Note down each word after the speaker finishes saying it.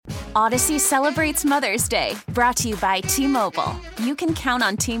Odyssey celebrates Mother's Day, brought to you by T-Mobile. You can count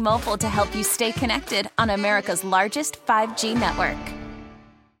on T-Mobile to help you stay connected on America's largest 5G network.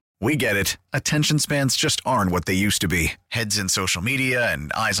 We get it. Attention spans just aren't what they used to be. Heads in social media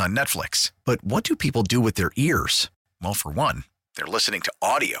and eyes on Netflix. But what do people do with their ears? Well, for one, they're listening to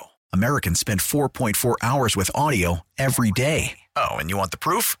audio. Americans spend 4.4 hours with audio every day. Oh, and you want the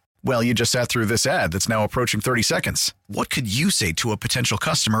proof? Well, you just sat through this ad that's now approaching 30 seconds. What could you say to a potential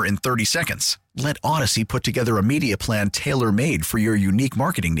customer in 30 seconds? Let Odyssey put together a media plan tailor-made for your unique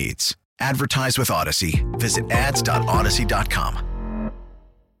marketing needs. Advertise with Odyssey. Visit ads.odyssey.com.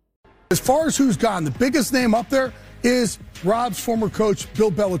 As far as who's gone, the biggest name up there is Rob's former coach,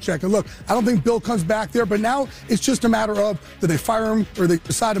 Bill Belichick. And look, I don't think Bill comes back there, but now it's just a matter of, do they fire him or they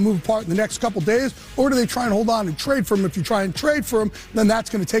decide to move apart in the next couple days, or do they try and hold on and trade for him? If you try and trade for him, then that's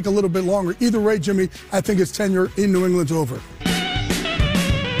going to take a little bit longer. Either way, Jimmy, I think his tenure in New England's over.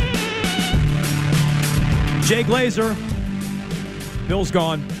 Jay Glazer, Bill's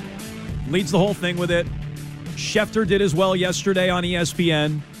gone, leads the whole thing with it. Schefter did as well yesterday on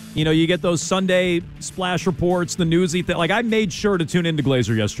ESPN. You know, you get those Sunday splash reports, the newsy thing. Like, I made sure to tune into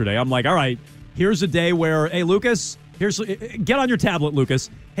Glazer yesterday. I'm like, all right, here's a day where, hey, Lucas, get on your tablet, Lucas.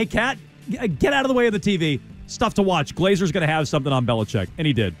 Hey, Kat, get out of the way of the TV. Stuff to watch. Glazer's going to have something on Belichick. And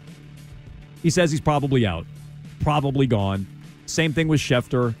he did. He says he's probably out. Probably gone. Same thing with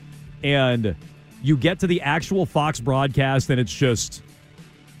Schefter. And you get to the actual Fox broadcast, and it's just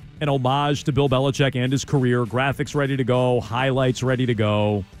an homage to Bill Belichick and his career. Graphics ready to go. Highlights ready to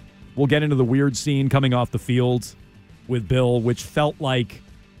go. We'll get into the weird scene coming off the field with Bill, which felt like,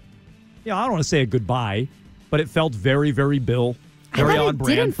 I don't want to say a goodbye, but it felt very, very Bill. Very on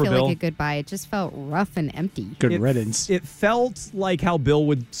brand for Bill. It didn't feel like a goodbye. It just felt rough and empty. Good riddance. It felt like how Bill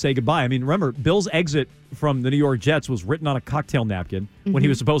would say goodbye. I mean, remember, Bill's exit from the New York Jets was written on a cocktail napkin when he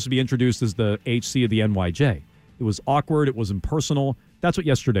was supposed to be introduced as the HC of the NYJ. It was awkward. It was impersonal. That's what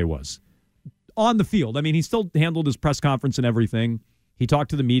yesterday was. On the field, I mean, he still handled his press conference and everything. He talked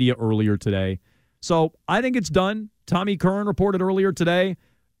to the media earlier today. So I think it's done. Tommy Curran reported earlier today,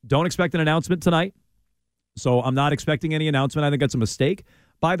 don't expect an announcement tonight. So I'm not expecting any announcement. I think that's a mistake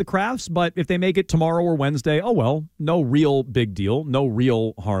by the Crafts. But if they make it tomorrow or Wednesday, oh, well, no real big deal. No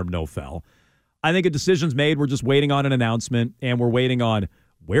real harm, no foul. I think a decision's made. We're just waiting on an announcement, and we're waiting on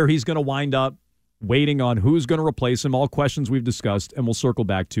where he's going to wind up, waiting on who's going to replace him, all questions we've discussed, and we'll circle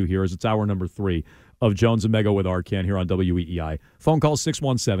back to here as it's hour number 3 of Jones and Mego with Arcan here on WEEI. Phone call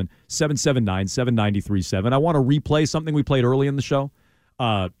 617-779-7937. I want to replay something we played early in the show.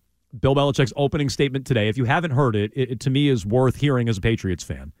 Bill Belichick's opening statement today. If you haven't heard it, it to me is worth hearing as a Patriots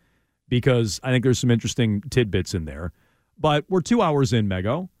fan because I think there's some interesting tidbits in there. But we're 2 hours in,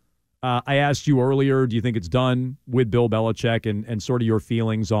 Mego. I asked you earlier, do you think it's done with Bill Belichick and sort of your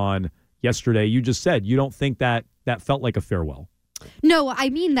feelings on yesterday? You just said you don't think that felt like a farewell. No,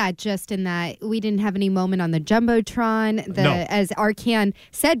 I mean that just in that we didn't have any moment on the Jumbotron, as Arcan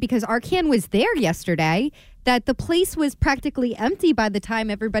said, because Arcan was there yesterday, that the place was practically empty by the time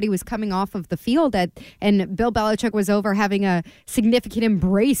everybody was coming off of the field, and Bill Belichick was over having a significant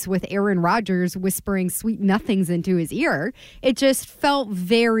embrace with Aaron Rodgers, whispering sweet nothings into his ear. It just felt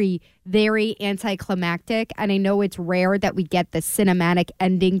very, very anticlimactic, and I know it's rare that we get the cinematic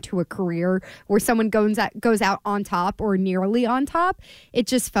ending to a career where someone goes out on top or nearly on top. It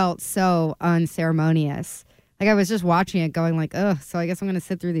just felt so unceremonious. Like, I was just watching it going like, ugh, so I guess I'm going to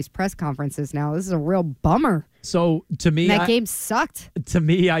sit through these press conferences now. This is a real bummer. So, to me... that game sucked. To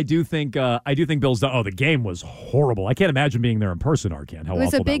me, I do think Bill's done... Oh, the game was horrible. I can't imagine being there in person, Arcan. How awful that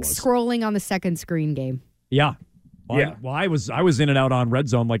was. It was a big scrolling on the second screen game. Yeah. I was in and out on Red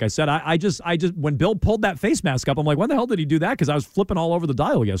Zone, like I said. I just when Bill pulled that face mask up, I'm like, when the hell did he do that? Because I was flipping all over the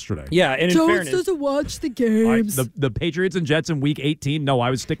dial yesterday. Yeah, and in Jones fairness, doesn't watch the games. The Patriots and Jets in Week 18. No, I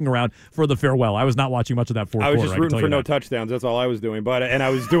was sticking around for the farewell. I was not watching much of that fourth quarter. I was just rooting for no touchdowns. That's all I was doing. And I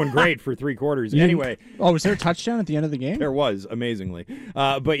was doing great for 3 quarters. Anyway, was there a touchdown at the end of the game? There was, amazingly.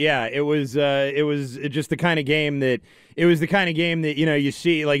 But yeah, it was just the kind of game that. It was the kind of game that, you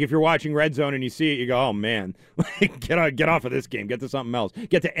see, like, if you're watching Red Zone and you see it, you go, oh, man, get off of this game. Get to something else.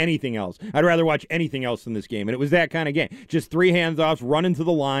 Get to anything else. I'd rather watch anything else than this game. And it was that kind of game. Just 3 handoffs, run into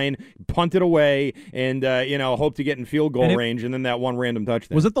the line, punt it away, and, hope to get in field goal range, and then that one random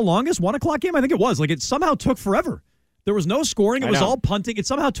touchdown. Was it the longest 1 o'clock game? I think it was. Like, it somehow took forever. There was no scoring. It was all punting. It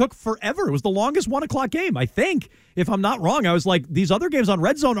somehow took forever. It was the longest 1 o'clock game, I think. If I'm not wrong, I was like, these other games on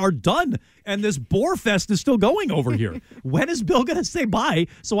Red Zone are done, and this Boar Fest is still going over here. When is Bill going to say bye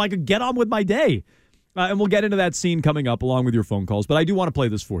so I could get on with my day? And we'll get into that scene coming up along with your phone calls, but I do want to play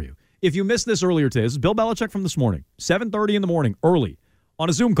this for you. If you missed this earlier today, this is Bill Belichick from this morning, 7:30 in the morning, early, on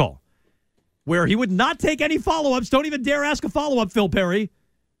a Zoom call where he would not take any follow-ups. Don't even dare ask a follow-up, Phil Perry.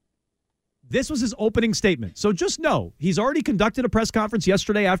 This was his opening statement. So just know, he's already conducted a press conference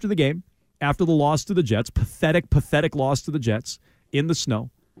yesterday after the game, after the loss to the Jets. Pathetic loss to the Jets in the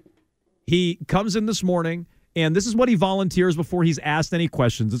snow. He comes in this morning, and this is what he volunteers before he's asked any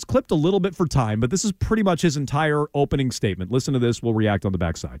questions. It's clipped a little bit for time, but this is pretty much his entire opening statement. Listen to this. We'll react on the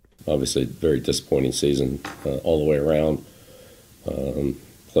backside. Obviously, very disappointing season all the way around.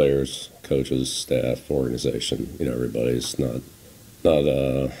 Players, coaches, staff, organization, everybody's not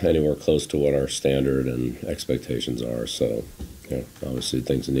anywhere close to what our standard and expectations are. So, obviously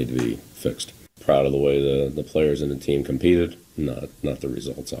things need to be fixed. Proud of the way the players and the team competed, not the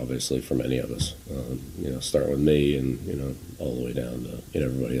results, obviously, from any of us. Start with me and, all the way down to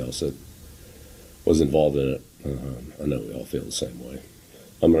everybody else that was involved in it. I know we all feel the same way.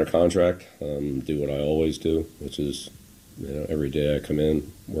 I'm under contract, do what I always do, which is, every day I come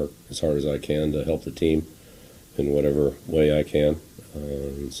in, work as hard as I can to help the team in whatever way I can.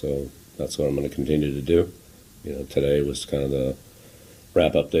 So that's what I'm going to continue to do. Today was kind of the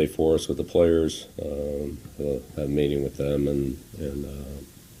wrap-up day for us with the players. Have a meeting with them and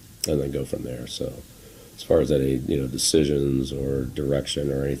then go from there. So as far as any decisions or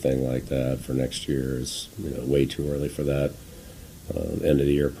direction or anything like that for next year is way too early for that. End of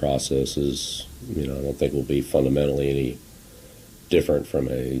the year process is I don't think will be fundamentally any different from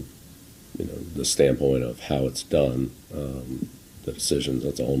the standpoint of how it's done. The decisions,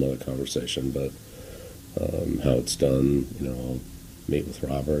 that's a whole nother conversation, but how it's done, I'll meet with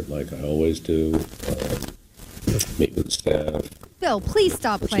Robert like I always do, meet with the staff. Phil, please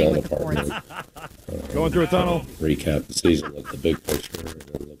stop playing with the boards. Going through a tunnel. Recap the season, look at the big picture, and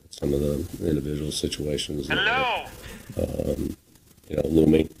then look at some of the individual situations that are,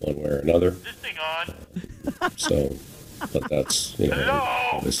 looming one way or another. But that's,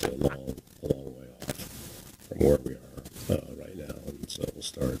 obviously a long way off from where we are right now. And so we'll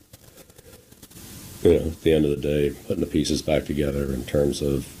start, at the end of the day, putting the pieces back together in terms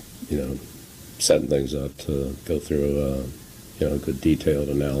of, setting things up to go through a good detailed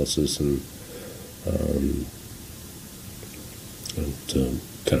analysis and to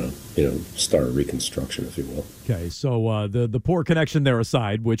kind of, start a reconstruction, if you will. Okay, so the poor connection there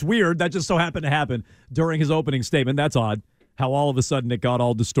aside, which weird, that just so happened to happen during his opening statement. That's odd, how all of a sudden it got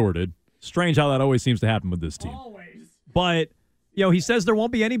all distorted. Strange how that always seems to happen with this team. Always. But, he says there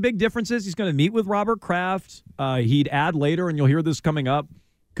won't be any big differences. He's going to meet with Robert Kraft. He'd add later, and you'll hear this coming up,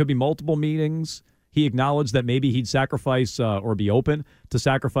 could be multiple meetings. He acknowledged that maybe he'd sacrifice or be open to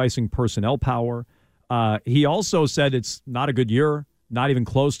sacrificing personnel power. He also said it's not a good year. Not even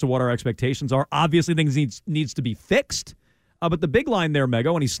close to what our expectations are. Obviously, things needs to be fixed. But the big line there,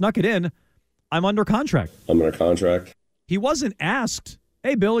 Mego, and he snuck it in, I'm under contract. I'm under contract. He wasn't asked,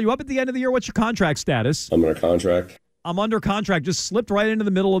 hey, Bill, you up at the end of the year? What's your contract status? I'm under contract. I'm under contract. Just slipped right into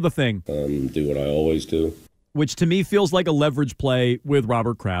the middle of the thing. Do what I always do. Which to me feels like a leverage play with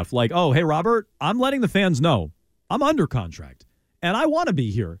Robert Kraft. Like, oh, hey, Robert, I'm letting the fans know I'm under contract, and I want to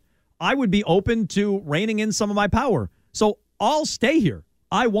be here. I would be open to reining in some of my power. So I'll stay here.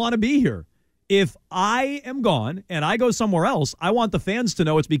 I want to be here. If I am gone and I go somewhere else, I want the fans to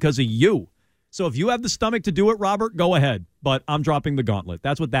know it's because of you. So if you have the stomach to do it, Robert, go ahead. But I'm dropping the gauntlet.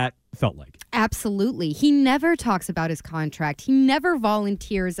 That's what that felt like. Absolutely. He never talks about his contract. He never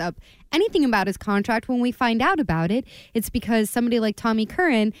volunteers up anything about his contract. When we find out about it, it's because somebody like Tommy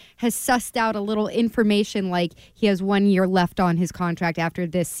Curran has sussed out a little information like he has 1 year left on his contract after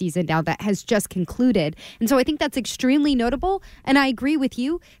this season now that has just concluded. And so I think that's extremely notable. And I agree with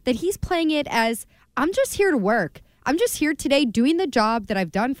you that he's playing it as, I'm just here to work. I'm just here today doing the job that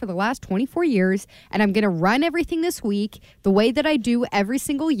I've done for the last 24 years, and I'm going to run everything this week the way that I do every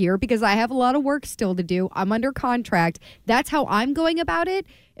single year because I have a lot of work still to do. I'm under contract. That's how I'm going about it.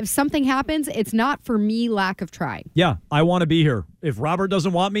 If something happens, it's not for me lack of trying. Yeah, I want to be here. If Robert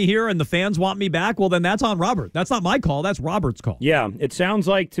doesn't want me here and the fans want me back, well, then that's on Robert. That's not my call. That's Robert's call. Yeah, it sounds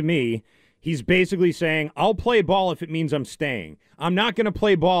like to me he's basically saying, I'll play ball if it means I'm staying. I'm not going to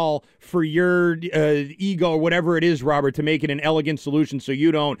play ball for your ego or whatever it is, Robert, to make it an elegant solution so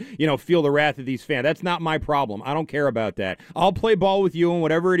you don't, feel the wrath of these fans. That's not my problem. I don't care about that. I'll play ball with you and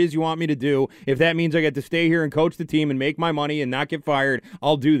whatever it is you want me to do. If that means I get to stay here and coach the team and make my money and not get fired,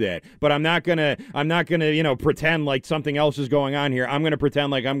 I'll do that. But I'm not gonna, pretend like something else is going on here. I'm gonna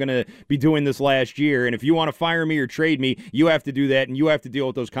pretend like I'm gonna be doing this last year. And if you want to fire me or trade me, you have to do that and you have to deal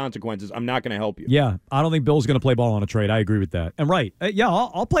with those consequences. I'm not gonna help you. Yeah, I don't think Bill's gonna play ball on a trade. I agree with that. And right,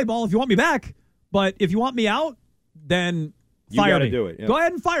 I'll play ball if you want me back. But if you want me out, then fire me. Do it. Yeah. Go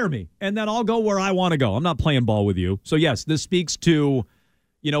ahead and fire me, and then I'll go where I want to go. I'm not playing ball with you. So yes, this speaks to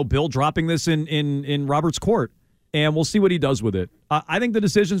Bill dropping this in Robert's court, and we'll see what he does with it. I think the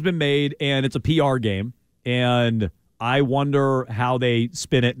decision's been made, and it's a PR game, and I wonder how they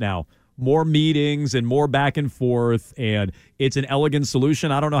spin it now. More meetings and more back and forth, and it's an elegant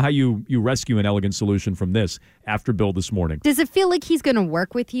solution. I don't know how you rescue an elegant solution from this after Bill this morning. Does it feel like he's going to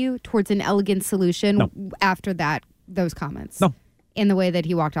work with you towards an elegant solution after those comments? No. In the way that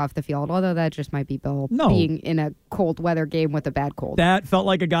he walked off the field, although that just might be Bill being in a cold weather game with a bad cold. That felt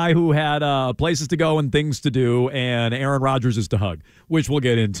like a guy who had places to go and things to do, and Aaron Rodgers is to hug, which we'll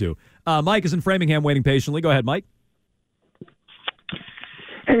get into. Mike is in Framingham waiting patiently. Go ahead, Mike.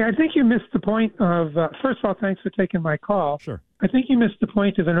 Hey, I think you missed the point of, first of all, thanks for taking my call. Sure. I think you missed the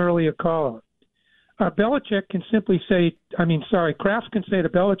point of an earlier caller. Belichick can simply say, Kraft can say to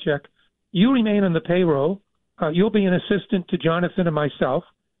Belichick, you remain on the payroll. You'll be an assistant to Jonathan and myself,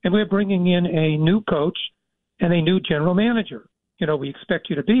 and we're bringing in a new coach and a new general manager. We expect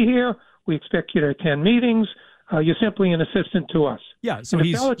you to be here. We expect you to attend meetings. You're simply an assistant to us. Yeah, so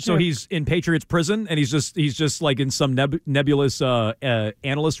he's in Patriots prison, and he's just like in some nebulous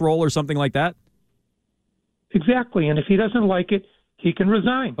analyst role or something like that. Exactly, and if he doesn't like it, he can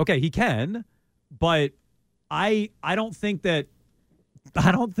resign. Okay, he can, but I don't think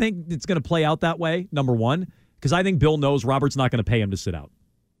it's going to play out that way. Number one. Because I think Bill knows Robert's not going to pay him to sit out.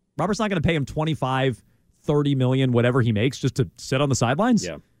 Robert's not going to pay him $25, $30 million, whatever he makes, just to sit on the sidelines.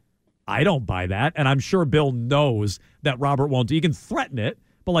 Yeah. I don't buy that, and I'm sure Bill knows that Robert won't. You can threaten it,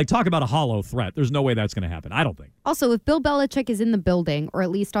 but talk about a hollow threat. There's no way that's going to happen. I don't think. Also, if Bill Belichick is in the building, or at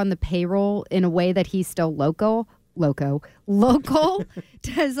least on the payroll in a way that he's still local,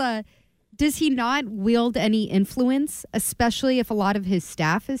 does he not wield any influence, especially if a lot of his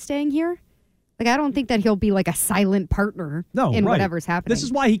staff is staying here? I don't think that he'll be a silent partner in whatever's happening. This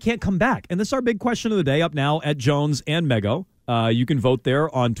is why he can't come back. And this is our big question of the day up now at Jones and Mego. You can vote there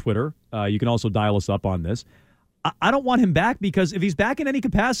on Twitter. You can also dial us up on this. I don't want him back because if he's back in any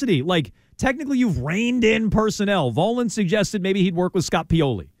capacity, technically you've reined in personnel. Volan suggested maybe he'd work with Scott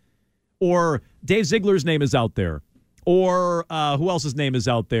Pioli. Or Dave Ziegler's name is out there. Or who else's name is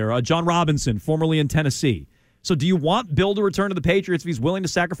out there? John Robinson, formerly in Tennessee. So do you want Bill to return to the Patriots if he's willing to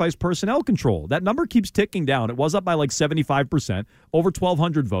sacrifice personnel control? That number keeps ticking down. It was up by 75%, over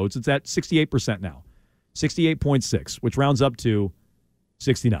 1,200 votes. It's at 68% now, 68.6, which rounds up to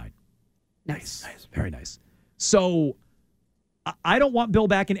 69. Nice. Very nice. So I don't want Bill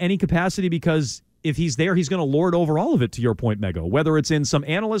back in any capacity because if he's there, he's going to lord over all of it, to your point, Mego. Whether it's in some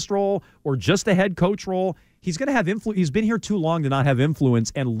analyst role or just a head coach role, he's going to have influence. He's been here too long to not have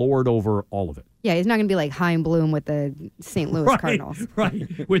influence and lord over all of it. Yeah, he's not going to be like Chaim Bloom with the St. Louis Cardinals.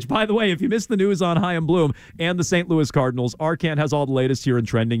 Right. Which, by the way, if you missed the news on Chaim Bloom and the St. Louis Cardinals, Arcand has all the latest here in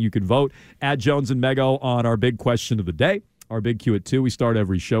trending. You can vote at Jones and Mego on our big question of the day. Our big Q at 2. We start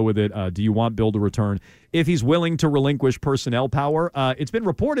every show with it. Do you want Bill to return? If he's willing to relinquish personnel power, it's been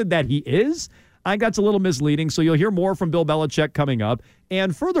reported that he is. I think that's a little misleading, so you'll hear more from Bill Belichick coming up.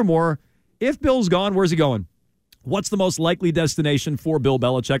 And furthermore, if Bill's gone, where's he going? What's the most likely destination for Bill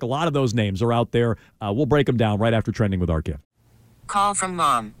Belichick? A lot of those names are out there. We'll break them down right after Trending with Arcand. Call from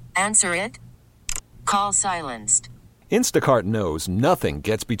mom. Answer it. Call silenced. Instacart knows nothing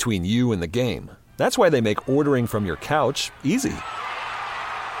gets between you and the game. That's why they make ordering from your couch easy.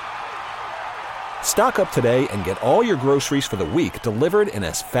 Stock up today and get all your groceries for the week delivered in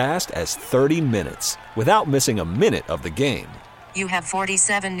as fast as 30 minutes without missing a minute of the game. You have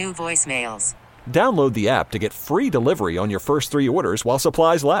 47 new voicemails. Download the app to get free delivery on your first 3 orders while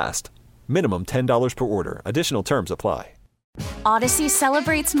supplies last. Minimum $10 per order. Additional terms apply. Odyssey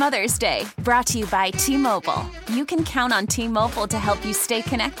celebrates Mother's Day, brought to you by T-Mobile. You can count on T-Mobile to help you stay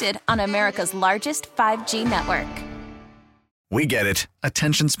connected on America's largest 5G network. We get it.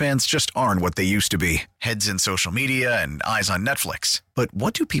 Attention spans just aren't what they used to be. Heads in social media and eyes on Netflix. But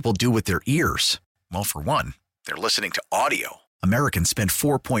what do people do with their ears? Well, for one, they're listening to audio. Americans spend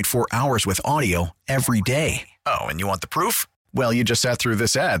 4.4 hours with audio every day. Oh, and you want the proof? Well, you just sat through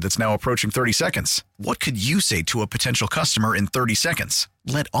this ad that's now approaching 30 seconds. What could you say to a potential customer in 30 seconds?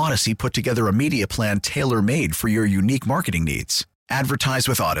 Let Odyssey put together a media plan tailor-made for your unique marketing needs. Advertise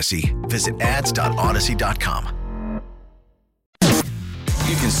with Odyssey. Visit ads.odyssey.com.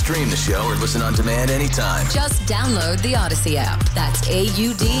 You can stream the show or listen on demand anytime. Just download the Odyssey app. That's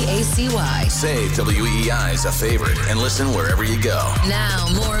AUDACY. Save WEEI a favorite and listen wherever you go. Now,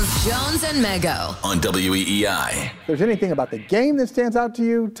 more of Jones and Mego on WEEI. If there's anything about the game that stands out to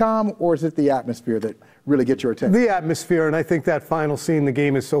you, Tom, or is it the atmosphere that really gets your attention? The atmosphere, and I think that final scene, the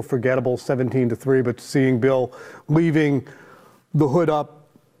game is so forgettable, 17-3, but seeing Bill leaving the hood up,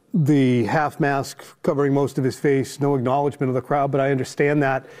 the half mask covering most of his face, no acknowledgement of the crowd, but I understand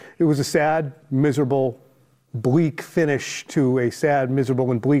that. It was a sad, miserable, bleak finish to a sad,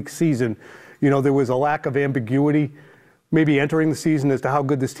 miserable, and bleak season. There was a lack of ambiguity maybe entering the season as to how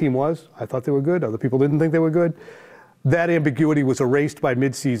good this team was. I thought they were good. Other people didn't think they were good. That ambiguity was erased by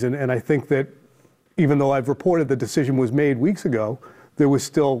midseason, and I think that even though I've reported the decision was made weeks ago, there was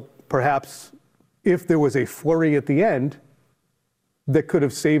still perhaps, if there was a flurry at the end, that could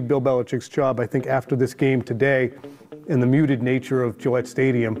have saved Bill Belichick's job. I think after this game today and the muted nature of Gillette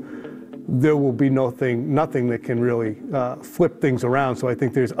Stadium, there will be nothing that can really flip things around. So I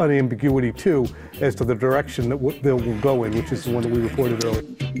think there's unambiguity, too, as to the direction that they will go in, which is the one that we reported earlier.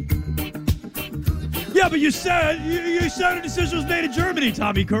 Yeah, but you said a decision was made in Germany,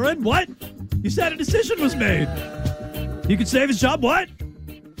 Tommy Curran. What? You said a decision was made. He could save his job. What?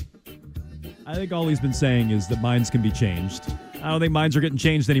 I think all he's been saying is that minds can be changed. I don't think minds are getting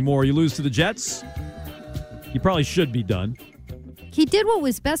changed anymore. You lose to the Jets, you probably should be done. He did what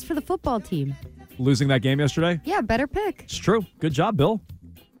was best for the football team. Losing that game yesterday? Yeah, better pick. It's true. Good job, Bill.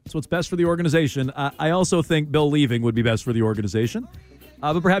 That's what's best for the organization. I also think Bill leaving would be best for the organization.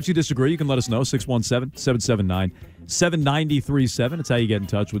 But perhaps you disagree. You can let us know. 617-779-7937. It's how you get in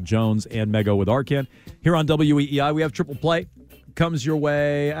touch with Jones and Mego with Arcan. Here on WEEI, we have Triple Play. Comes your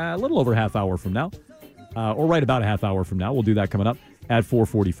way a little over a half hour from now. Or right about a half hour from now. We'll do that coming up at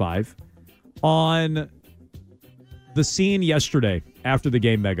 4:45. On the scene yesterday after the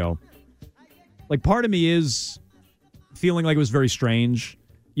game, Mego, part of me is feeling like it was very strange.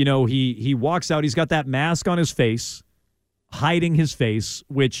 He walks out. He's got that mask on his face, hiding his face,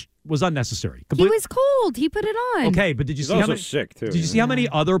 which was unnecessary. He was cold. He put it on. Okay, but did you see how many sick too? Did you see how many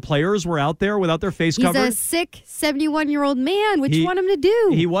other players were out there without their face covered? He's a sick 71-year-old man. What do you want him to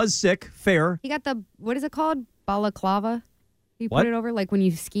do? He was sick. Fair. He got the, what is it called? Balaclava. You put What? it over like when you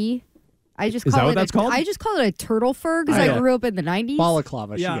ski. Is that what that's called? I just call it a turtle fur because I grew up in the 90s.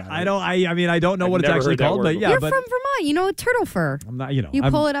 Balaclava. Yeah, I don't. I don't know what it's actually called, but yeah, You're from Vermont. You know a turtle fur. I'm not. You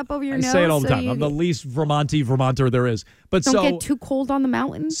pull it up over your nose. I say it all the so time. I'm the least Vermonter there is. But don't get too cold on the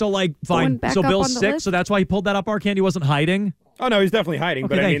mountain. So fine. So Bill's sick. So that's why he pulled that up. Arcan. He wasn't hiding. Oh no, he's definitely hiding.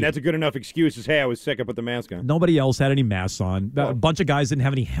 Okay, but I mean, you. that's a good enough excuse as, hey, I was sick. I put the mask on. Nobody else had any masks on. A bunch of guys didn't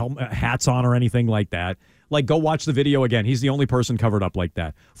have any hats on or anything like that. Go watch the video again. He's the only person covered up like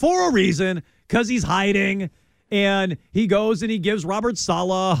that for a reason, because he's hiding. And he goes and he gives Robert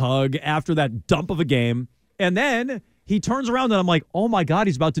Saleh a hug after that dump of a game. And then he turns around and I'm like, oh my God,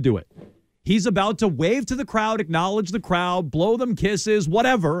 he's about to do it. He's about to wave to the crowd, acknowledge the crowd, blow them kisses,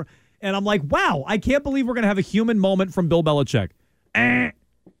 whatever. And I'm like, wow, I can't believe we're going to have a human moment from Bill Belichick.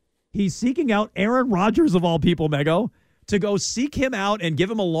 He's seeking out Aaron Rodgers, of all people, Mego, to go seek him out and give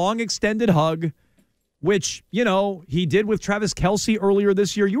him a long, extended hug, which, he did with Travis Kelce earlier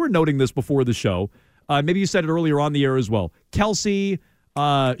this year. You were noting this before the show. Maybe you said it earlier on the air as well. Kelce,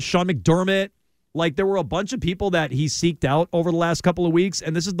 Sean McDermott, there were a bunch of people that he seeked out over the last couple of weeks,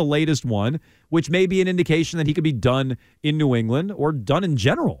 and this is the latest one, which may be an indication that he could be done in New England or done in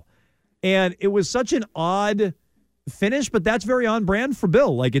general. And it was such an odd finish, but that's very on brand for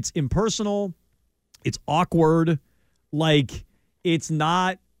Bill. It's impersonal. It's awkward. It's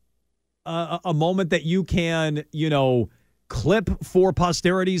not a moment that you can, clip for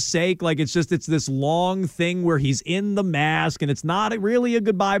posterity's sake. It's this long thing where he's in the mask and it's not really a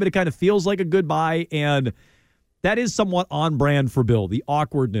goodbye, but it kind of feels like a goodbye. And that is somewhat on brand for Bill. The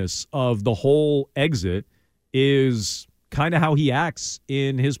awkwardness of the whole exit is kind of how he acts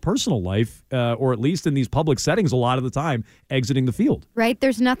in his personal life, or at least in these public settings a lot of the time, exiting the field. Right?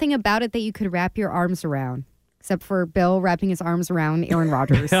 There's nothing about it that you could wrap your arms around, except for Bill wrapping his arms around Aaron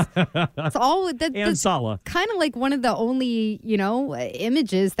Rodgers. It's all and Saleh. Kind of like one of the only,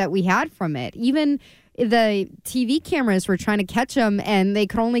 images that we had from it. Even the TV cameras were trying to catch him, and they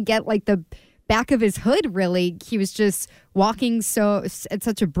could only get the back of his hood, really. He was just walking at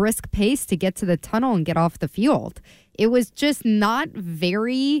such a brisk pace to get to the tunnel and get off the field. It was just not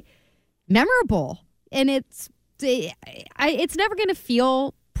very memorable. And it's never going to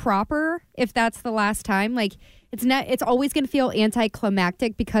feel proper if that's the last time. It's always going to feel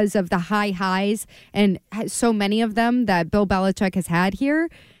anticlimactic because of the high highs and so many of them that Bill Belichick has had here.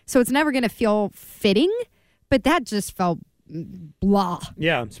 So it's never going to feel fitting, but that just felt blah.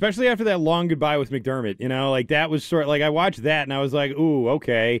 Yeah, especially after that long goodbye with McDermott. Like that was sort of like I watched that and I was like, ooh,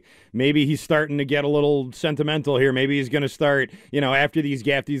 okay, maybe he's starting to get a little sentimental here. Maybe he's going to start, after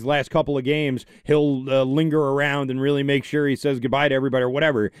these last couple of games, he'll linger around and really make sure he says goodbye to everybody or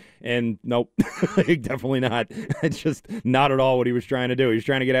whatever. And nope, definitely not. It's just not at all what he was trying to do. He was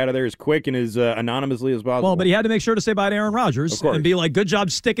trying to get out of there as quick and as anonymously as possible. Well, but he had to make sure to say bye to Aaron Rodgers and be like, good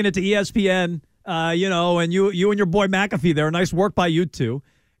job sticking it to ESPN. And you and your boy McAfee there. Nice work by you two.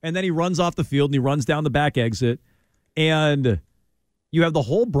 And then he runs off the field and he runs down the back exit. And you have the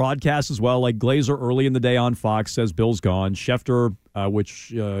whole broadcast as well. Like Glazer early in the day on Fox says Bill's gone. Schefter,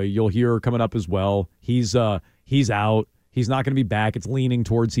 which you'll hear coming up as well, he's out. He's not going to be back. It's leaning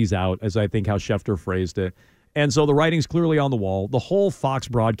towards he's out, as I think how Schefter phrased it. And so the writing's clearly on the wall. The whole Fox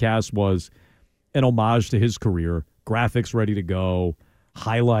broadcast was an homage to his career. Graphics ready to go.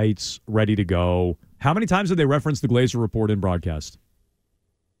 Highlights ready to go. How many times did they reference the Glazer report in broadcast?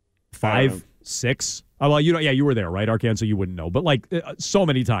 5, 6? Oh, well, you were there, right, Arkan? So you wouldn't know. But so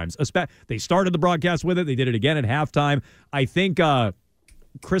many times. They started the broadcast with it. They did it again at halftime. I think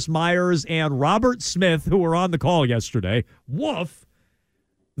Chris Myers and Robert Smith, who were on the call yesterday, woof,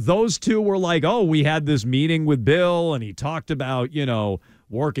 those two were like, oh, we had this meeting with Bill, and he talked about,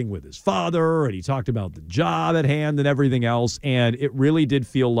 working with his father, and he talked about the job at hand and everything else. And it really did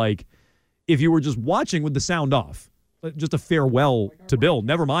feel like if you were just watching with the sound off, just a farewell to Bill,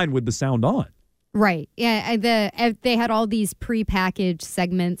 never mind with the sound on. Right. Yeah. They had all these prepackaged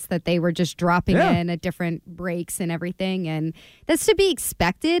segments that they were just dropping in at different breaks and everything. And that's to be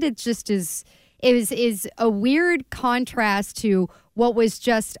expected. It just is a weird contrast to what was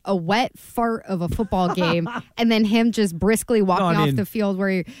just a wet fart of a football game and then him just briskly walking off the field where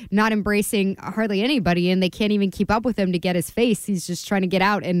you're not embracing hardly anybody and they can't even keep up with him to get his face. He's just trying to get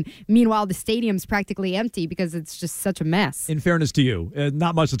out. And meanwhile, the stadium's practically empty because it's just such a mess. In fairness to you,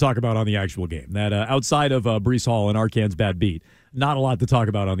 not much to talk about on the actual game. That outside of Breece Hall and Arkan's bad beat, not a lot to talk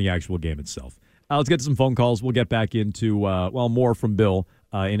about on the actual game itself. Let's get to some phone calls. We'll get back into, more from Bill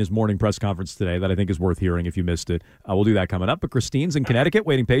in his morning press conference today that I think is worth hearing if you missed it. We'll do that coming up. But Christine's in Connecticut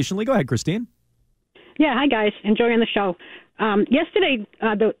waiting patiently. Go ahead, Christine. Yeah, hi, guys. Enjoying the show. Yesterday,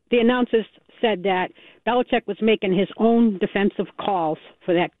 the announcers said that Belichick was making his own defensive calls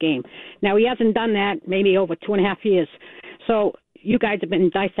for that game. Now, he hasn't done that maybe over 2.5 years. So you guys have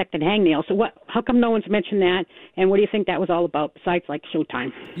been dissecting hangnails. So how come no one's mentioned that? And what do you think that was all about besides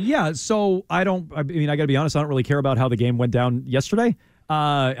Showtime? Yeah, so I got to be honest, I don't really care about how the game went down yesterday.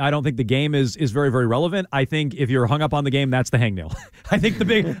 I don't think the game is very, very relevant. I think if you're hung up on the game, that's the hangnail. I think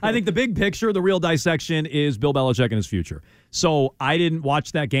the big picture, the real dissection is Bill Belichick and his future. So I didn't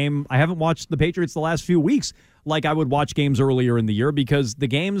watch that game. I haven't watched the Patriots the last few weeks like I would watch games earlier in the year because the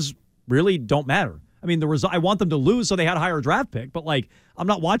games really don't matter. I mean, I want them to lose so they had a higher draft pick, but I'm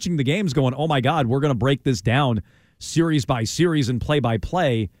not watching the games going, oh my God, we're going to break this down series by series and play by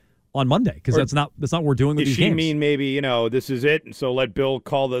play on Monday because that's not what we're doing with these games. Does she mean maybe this is it? So let Bill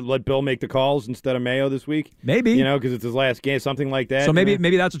make the calls instead of Mayo this week. Maybe because it's his last game, something like that. So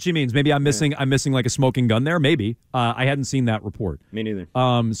maybe that's what she means. Maybe I'm missing like a smoking gun there. Maybe I hadn't seen that report. Me neither.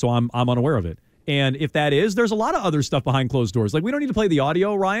 So I'm unaware of it. And if that is, there's a lot of other stuff behind closed doors. We don't need to play the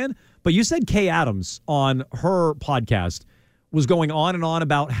audio, Ryan. But you said Kay Adams on her podcast was going on and on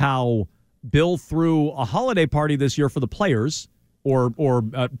about how Bill threw a holiday party this year for the players. Or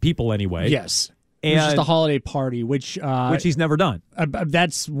people anyway. Yes. It was just a holiday party, which he's never done.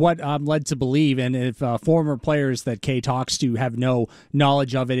 That's what I'm led to believe. And if former players that Kay talks to have no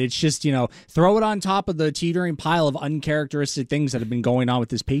knowledge of it, it's just, throw it on top of the teetering pile of uncharacteristic things that have been going on with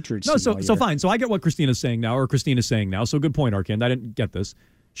this Patriots team. No, so fine. So I get what Christina's saying now. So good point, Arkan. I didn't get this.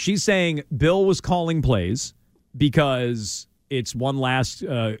 She's saying Bill was calling plays because it's one last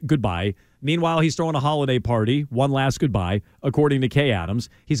goodbye. Meanwhile, he's throwing a holiday party, one last goodbye, according to Kay Adams.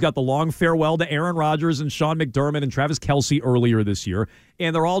 He's got the long farewell to Aaron Rodgers and Sean McDermott and Travis Kelce earlier this year,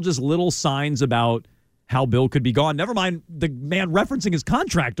 and they're all just little signs about how Bill could be gone. Never mind the man referencing his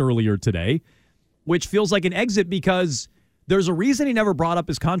contract earlier today, which feels like an exit because there's a reason he never brought up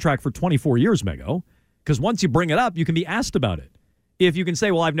his contract for 24 years, Mego, because once you bring it up, you can be asked about it. If you can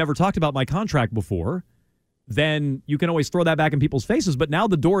say, well, I've never talked about my contract before, then you can always throw that back in people's faces. But now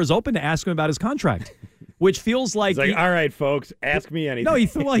the door is open to ask him about his contract, which feels like... It's all right, folks, ask me anything. No,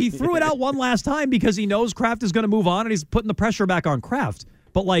 he threw it out one last time because he knows Kraft is going to move on, and he's putting the pressure back on Kraft.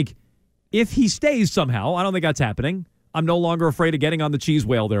 But, if he stays somehow, I don't think that's happening. I'm no longer afraid of getting on the cheese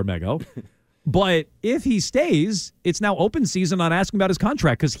whale there, Mego. But if he stays, it's now open season on asking about his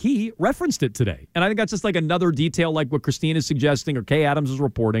contract because he referenced it today. And I think that's just another detail like what Christine is suggesting or Kay Adams is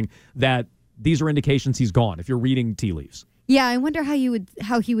reporting that these are indications he's gone if you're reading tea leaves. Yeah, I wonder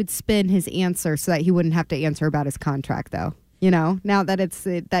how he would spin his answer so that he wouldn't have to answer about his contract, though. Now that it's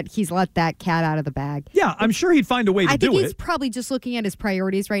that he's let that cat out of the bag. Yeah, I'm sure he'd find a way to do it. I think he's probably just looking at his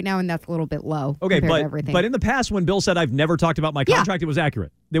priorities right now, and that's a little bit low. Okay, compared to everything. but in the past, when Bill said, I've never talked about my contract, it was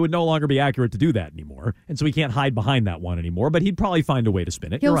accurate. They would no longer be accurate to do that anymore. And so he can't hide behind that one anymore, but he'd probably find a way to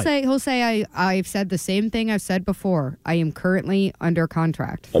spin it. He'll say, I've said the same thing I've said before. I am currently under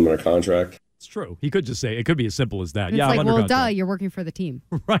contract. I'm under contract. It's true. He could just say, it could be as simple as that. And yeah, it's I'm like, under contract. duh, you're working for the team.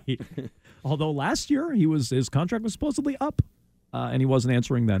 Right. Although last year, his contract was supposedly up. And he wasn't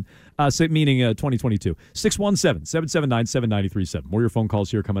answering then, meaning 2022. 617-779-7937. More of your phone calls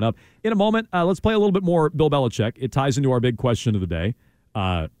here coming up. In a moment, let's play a little bit more Bill Belichick. It ties into our big question of the day.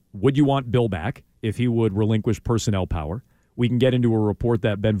 Would you want Bill back if he would relinquish personnel power? We can get into a report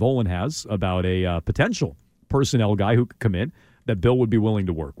that Ben Volen has about a potential personnel guy who could come in that Bill would be willing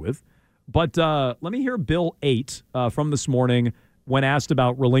to work with. But let me hear Bill 8 from this morning when asked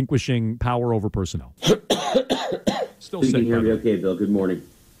about relinquishing power over personnel. Still you can hear me okay, Bill. Good morning.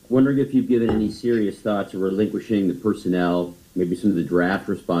 Wondering if you've given any serious thought to relinquishing the personnel, maybe some of the draft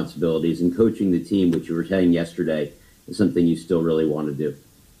responsibilities, and coaching the team, which you were saying yesterday is something you still really want to do.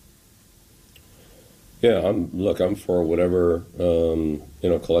 Yeah, I'm for whatever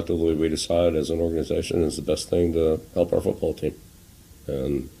collectively we decide as an organization is the best thing to help our football team,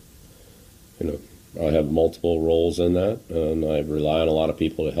 and I have multiple roles in that, and I rely on a lot of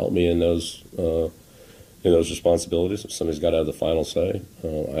people to help me in those responsibilities. If somebody's got to have the final say,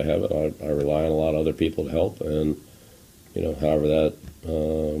 I have it. I rely on a lot of other people to help, and however that,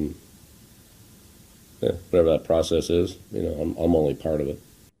 whatever that process is, I'm only part of it.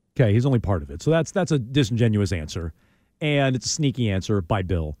 Okay, he's only part of it. So that's a disingenuous answer, and it's a sneaky answer by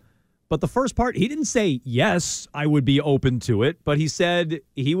Bill. But the first part, he didn't say, yes, I would be open to it, but he said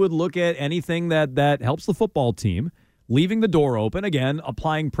he would look at anything that helps the football team, leaving the door open, again,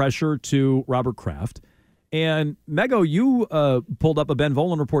 applying pressure to Robert Kraft. And, Mego, you pulled up a Ben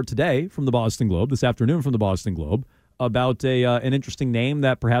Volen report today from the Boston Globe, this afternoon from the Boston Globe, about an interesting name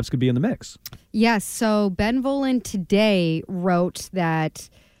that perhaps could be in the mix. Yes, so Ben Volen today wrote that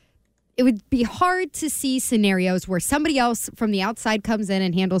it would be hard to see scenarios where somebody else from the outside comes in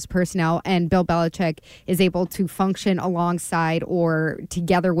and handles personnel and Bill Belichick is able to function alongside or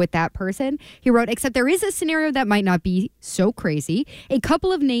together with that person. He wrote, except there is a scenario that might not be so crazy. A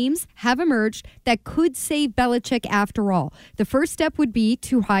couple of names have emerged that could save Belichick after all. The first step would be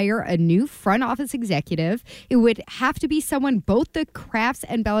to hire a new front office executive. It would have to be someone both the Krafts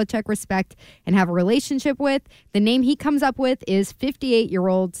and Belichick respect and have a relationship with. The name he comes up with is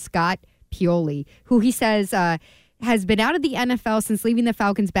 58-year-old Scott Pioli, who he says has been out of the NFL since leaving the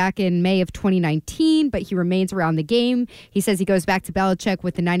Falcons back in May of 2019, but he remains around the game. He says he goes back to Belichick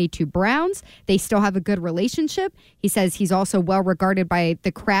with the 92 Browns. They still have a good relationship. He says he's also well regarded by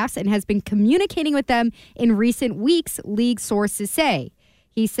the Krafts and has been communicating with them in recent weeks, league sources say.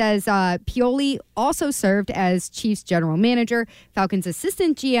 He says Pioli also served as Chiefs general manager, Falcons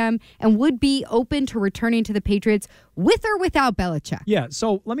assistant GM, and would be open to returning to the Patriots with or without Belichick. Yeah,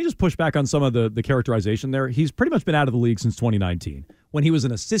 so let me just push back on some of the characterization there. He's pretty much been out of the league since 2019 when he was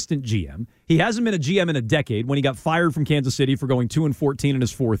an assistant GM. He hasn't been a GM in a decade when he got fired from Kansas City for going 2-14 in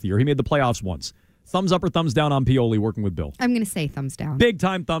his fourth year. He made the playoffs once. Thumbs up or thumbs down on Pioli working with Bill? I'm going to say thumbs down. Big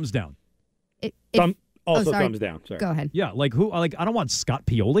time thumbs down. Also thumbs down. Sorry. Go ahead. Yeah, I don't want Scott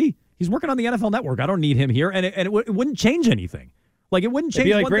Pioli. He's working on the NFL Network. I don't need him here, and it wouldn't change anything. It wouldn't change.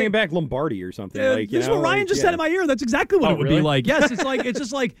 It'd be like bringing back Lombardi or something. This is what Ryan just said in my ear. That's exactly what it would be like. Yes, it's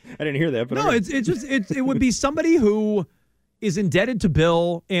just like I didn't hear that. But no, it would be somebody who is indebted to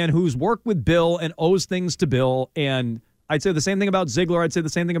Bill and who's worked with Bill and owes things to Bill. And I'd say the same thing about Ziegler. I'd say the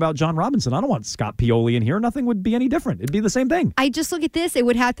same thing about John Robinson. I don't want Scott Pioli in here. Nothing would be any different. It'd be the same thing. I just look at this. It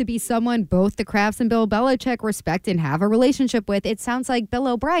would have to be someone both the Krafts and Bill Belichick respect and have a relationship with. It sounds like Bill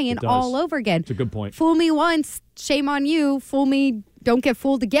O'Brien all over again. It's a good point. Fool me once, shame on you. Fool me, don't get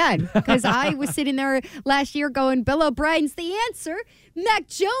fooled again. Because I was sitting there last year going, Bill O'Brien's the answer. Mac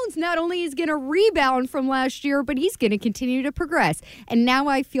Jones not only is going to rebound from last year, but he's going to continue to progress. And now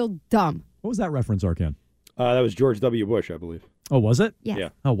I feel dumb. What was that reference, Arcan? That was George W. Bush, I believe. Oh, was it? Yeah.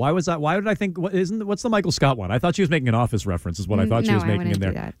 Oh, why was that? Why did I think? What's the Michael Scott one? I thought she was making an Office reference. Is what I thought she was making in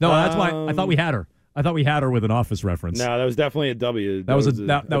there. No, that's why I thought we had her. I thought we had her with an Office reference. No, that was definitely a W. That was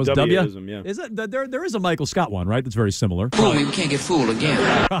W. Yeah. Is it? There is a Michael Scott one, right? That's very similar. Fool me, we can't get fooled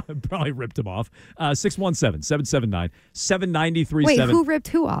again. Probably ripped him off. 617-779-7937. Wait, who ripped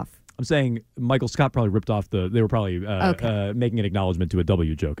who off? I'm saying Michael Scott probably ripped off they were probably making an acknowledgement to a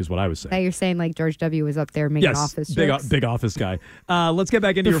W joke is what I was saying. Now you're saying like George W. was up there making office jokes? Big office guy. Let's get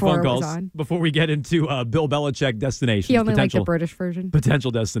back into your phone calls before we get into Bill Belichick destinations. He only liked the British version.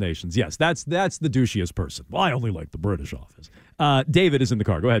 Potential destinations. Yes, that's the douchiest person. Well, I only like the British office. David is in the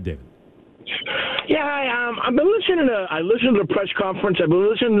car. Go ahead, David. Yeah, I've been listening to the press conference. I've been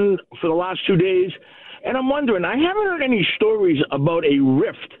listening for the last 2 days, and I'm wondering, I haven't heard any stories about a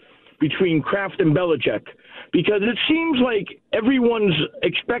rift between Kraft and Belichick, because it seems like everyone's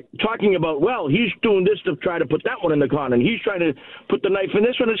talking about, well, he's doing this to try to put that one in the corner, and he's trying to put the knife in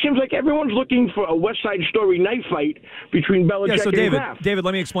this one. It seems like everyone's looking for a West Side Story knife fight between Belichick and Kraft. David,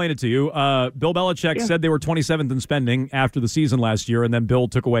 let me explain it to you. Bill Belichick said they were 27th in spending after the season last year, and then Bill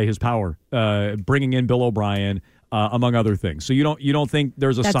took away his power, bringing in Bill O'Brien, among other things. So you don't think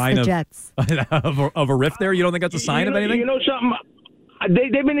there's a sign of a rift there? You don't think that's a sign of anything? You know something?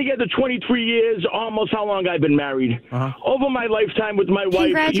 They've been together 23 years, almost how long I've been married. Over my lifetime with my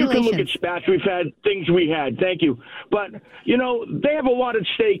wife, you can look at spats we've had, things we had. Thank you. But, they have a lot at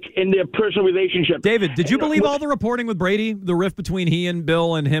stake in their personal relationship. David, did you believe all the reporting with Brady, the rift between he and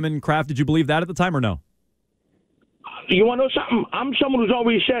Bill and him and Kraft? Did you believe that at the time or no? You want to know something? I'm someone who's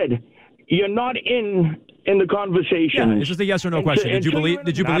always said, you're not in the conversation. Yeah, it's just a yes or no question. Did you believe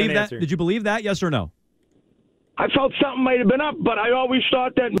that? Did you believe that? Yes or no? I felt something might have been up, but I always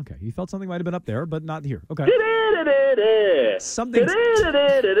thought that... Okay, you felt something might have been up there, but not here. Okay. Something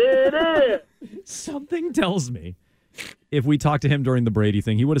tells me if we talked to him during the Brady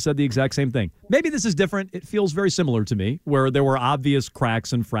thing, he would have said the exact same thing. Maybe this is different. It feels very similar to me, where there were obvious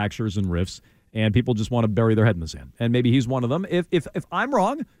cracks and fractures and rifts, and people just want to bury their head in the sand. And maybe he's one of them. If I'm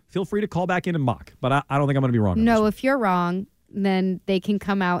wrong, feel free to call back in and mock, but I don't think I'm going to be wrong. No, if you're wrong, then they can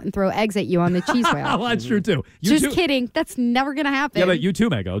come out and throw eggs at you on the cheese wheel. Well, that's true too. Kidding. That's never going to happen. Yeah, but you too,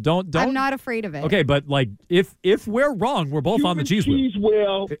 Mego. Don't. I'm not afraid of it. Okay, but like if we're wrong, we're both on the cheese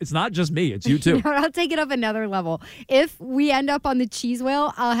wheel. It's not just me. It's you too. No, I'll take it up another level. If we end up on the cheese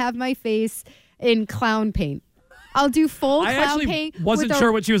wheel, I'll have my face in clown paint. I'll do full clown paint. I wasn't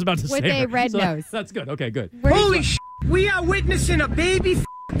sure what she was about to say. With a red nose. That's good. Okay, good. Holy shit. We are witnessing a baby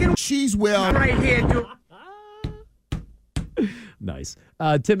cheese wheel right here, dude. Nice.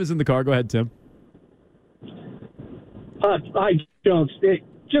 Tim is in the car. Go ahead, Tim. Hi, Jones.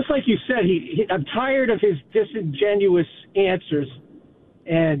 Just like you said, I'm tired of his disingenuous answers.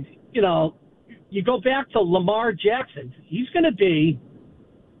 And, you go back to Lamar Jackson. He's going to be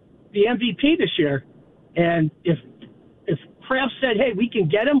the MVP this year. And if Kraft said, hey, we can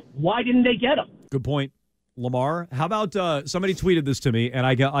get him, why didn't they get him? Good point. Lamar, how about somebody tweeted this to me, and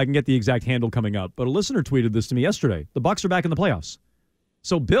I can get the exact handle coming up, but a listener tweeted this to me yesterday. The Bucs are back in the playoffs.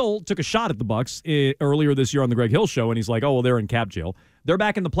 So Bill took a shot at the Bucs earlier this year on the Greg Hill show, and he's like, oh, well, they're in cap jail. They're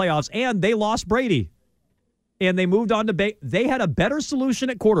back in the playoffs, and they lost Brady. And they moved on to they had a better solution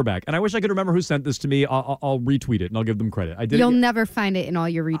at quarterback. And I wish I could remember who sent this to me. I'll retweet it, and I'll give them credit. You'll never find it in all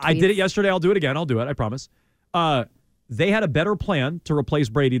your retweets. I did it yesterday. I'll do it again. I'll do it. I promise. They had a better plan to replace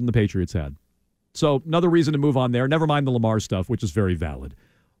Brady than the Patriots had. So another reason to move on there. Never mind the Lamar stuff, which is very valid.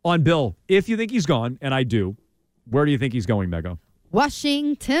 On Bill, if you think he's gone, and I do, where do you think he's going, Mego?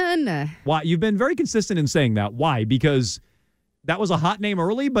 Washington. Why? You've been very consistent in saying that. Why? Because that was a hot name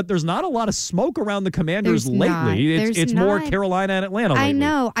early, but there's not a lot of smoke around the Commanders lately. It's more Carolina and Atlanta lately. I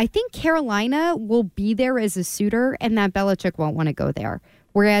know. I think Carolina will be there as a suitor, and that Belichick won't want to go there.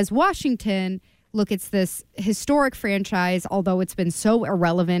 Whereas Washington, look, it's this historic franchise, although it's been so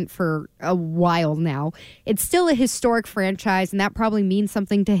irrelevant for a while now. It's still a historic franchise, and that probably means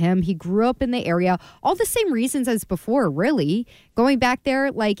something to him. He grew up in the area. All the same reasons as before, really. Going back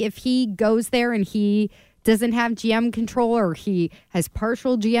there, like if he goes there and he doesn't have GM control or he has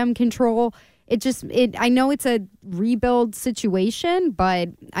partial GM control, I know it's a rebuild situation, but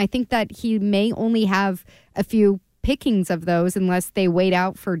I think that he may only have a few pickings of those unless they wait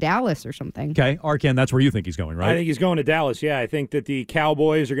out for Dallas or something. Okay, Arkan, that's where you think he's going, right? I think he's going to Dallas, yeah. I think that the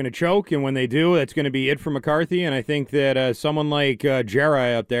Cowboys are going to choke, and when they do, that's going to be it for McCarthy, and I think that someone like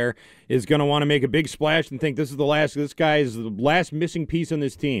Jera out there is going to want to make a big splash and think this guy is the last missing piece on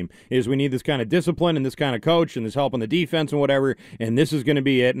this team, is we need this kind of discipline and this kind of coach and this help on the defense and whatever, and this is going to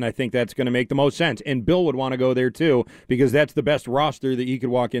be it, and I think that's going to make the most sense. And Bill would want to go there, too, because that's the best roster that you could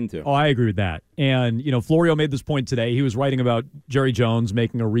walk into. Oh, I agree with that. And, Florio made this point today. He was writing about Jerry Jones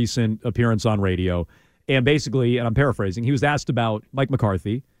making a recent appearance on radio, and basically, and I'm paraphrasing, he was asked about Mike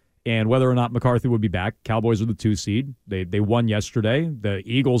McCarthy and whether or not McCarthy would be back. Cowboys are the 2 seed. They won yesterday. The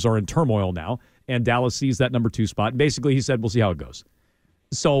Eagles are in turmoil now, and Dallas sees that number 2 spot. And basically, he said, we'll see how it goes.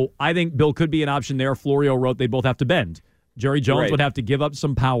 So I think Bill could be an option there. Florio wrote they both have to bend. Jerry Jones Right. would have to give up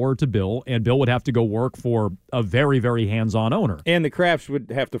some power to Bill, and Bill would have to go work for a very, very hands-on owner. And the Krafts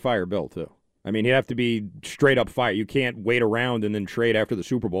would have to fire Bill, too. I mean, he'd have to be straight up fired. You can't wait around and then trade after the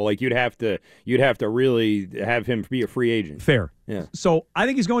Super Bowl. Like, you'd have to really have him be a free agent. Fair. Yeah. So I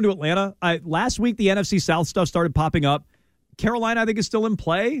think he's going to Atlanta. Last week, the NFC South stuff started popping up. Carolina, I think, is still in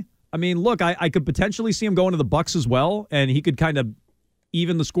play. I mean, look, I could potentially see him going to the Bucs as well, and he could kind of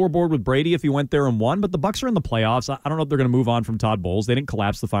even the scoreboard with Brady if he went there and won. But the Bucs are in the playoffs. I don't know if they're going to move on from Todd Bowles. They didn't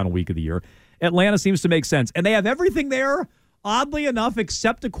collapse the final week of the year. Atlanta seems to make sense, and they have everything there. Oddly enough,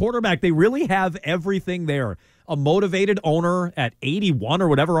 except a quarterback, they really have everything there. A motivated owner at 81 or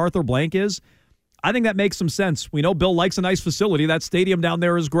whatever Arthur Blank is. I think that makes some sense. We know Bill likes a nice facility. That stadium down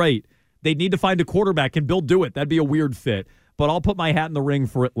there is great. They'd need to find a quarterback. Can Bill do it? That'd be a weird fit. But I'll put my hat in the ring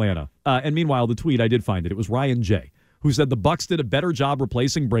for Atlanta. And meanwhile, the tweet, I did find it. It was Ryan J., who said the Bucs did a better job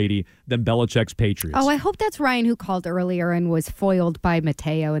replacing Brady than Belichick's Patriots. Oh, I hope that's Ryan who called earlier and was foiled by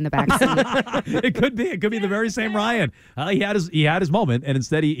Mateo in the backseat. It could be. It could be the very same Ryan. He had his moment, and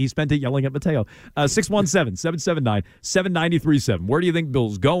instead he spent it yelling at Mateo. 617-779-7937. Where do you think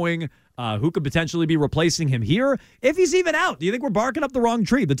Bill's going? Who could potentially be replacing him here? If he's even out, do you think we're barking up the wrong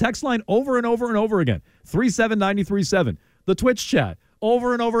tree? The text line over and over and over again. 37937. The Twitch chat.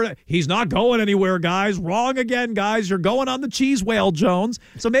 Over and over. He's not going anywhere, guys. Wrong again, guys. You're going on the cheese whale, Jones.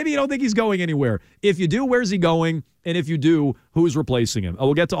 So maybe you don't think he's going anywhere. If you do, where's he going? And if you do, who's replacing him?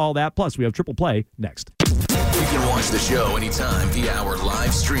 We'll get to all that. Plus, we have Triple Play next. You can watch the show anytime via our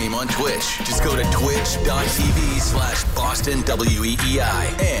live stream on Twitch. Just go to twitch.tv/Boston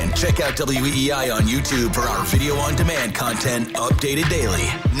WEEI and check out WEEI on YouTube for our video on demand content updated daily.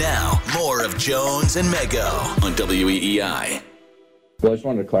 Now, more of Jones and Mego on WEEI. Bill, I just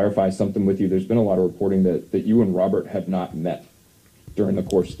wanted to clarify something with you. There's been a lot of reporting that you and Robert have not met during the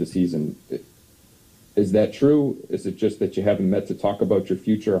course of the season. Is that true? Is it just that you haven't met to talk about your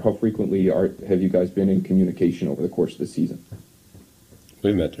future? How frequently have you guys been in communication over the course of the season?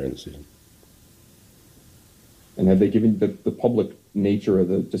 We met during the season. And have they given the public nature of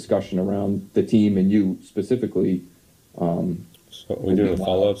the discussion around the team and you specifically? So we doing the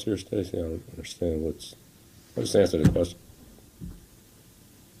follow-ups here, Stacey? I don't understand what's answer the question.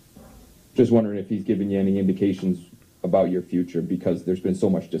 Just wondering if he's given you any indications about your future, because there's been so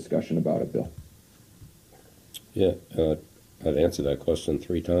much discussion about it, Bill. Yeah, I've answered that question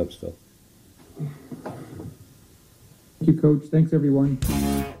 3 times, Phil. Thank you, Coach. Thanks, everyone.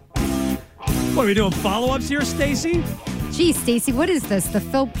 What are we doing? Follow-ups here, Stacey? Gee, Stacey, what is this? The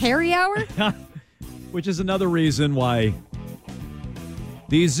Phil Perry Hour? Which is another reason why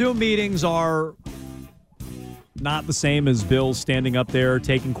these Zoom meetings are not the same as Bill standing up there,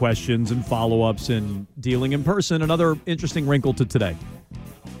 taking questions and follow-ups and dealing in person. Another interesting wrinkle to today.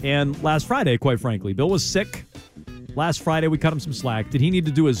 And last Friday, quite frankly, Bill was sick. Last Friday, we cut him some slack. Did he need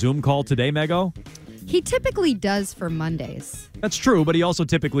to do a Zoom call today, Mego? He typically does for Mondays. That's true, but he also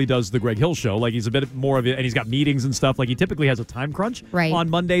typically does the Greg Hill show. Like, he's a bit more of it, and he's got meetings and stuff. Like, he typically has a time crunch on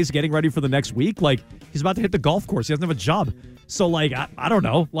Mondays, getting ready for the next week. Like, he's about to hit the golf course. He doesn't have a job. So, like, I don't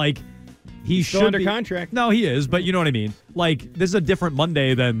know. Like, he still should under be contract. No, he is, but you know what I mean. Like, this is a different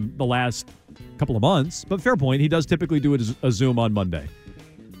Monday than the last couple of months. But fair point. He does typically do a Zoom on Monday.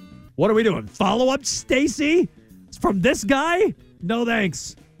 What are we doing? Follow-up, Stacey? From this guy? No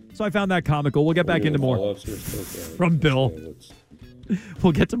thanks. So I found that comical. We'll get back into more from Bill.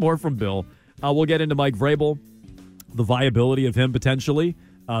 We'll get to more from Bill. We'll get into Mike Vrabel, the viability of him potentially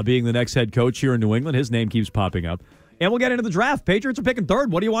being the next head coach here in New England. His name keeps popping up. And we'll get into the draft. Patriots are picking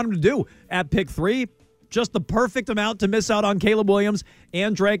third. What do you want them to do at pick 3? Just the perfect amount to miss out on Caleb Williams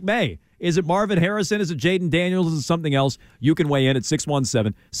and Drake May. Is it Marvin Harrison? Is it Jaden Daniels? Is it something else? You can weigh in at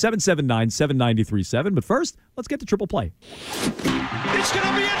 617-779-7937. But first, let's get to Triple Play. It's going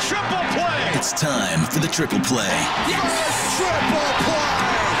to be a triple play. It's time for the triple play. Yes! Triple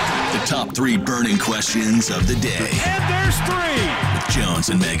play! The top 3 burning questions of the day. And there's 3. With Jones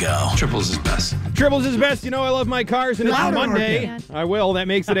and Mego. Triples is best. Triples is best. You know I love my cars, and it's Monday. I will. That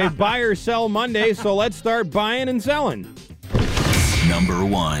makes it a buy or sell Monday, so let's start buying and selling. Number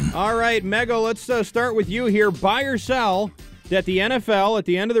 1. All right, Mego, let's start with you here. Buy or sell that the NFL, at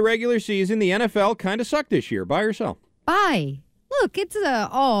the end of the regular season, the NFL kind of sucked this year. Buy or sell? Buy. Look, it's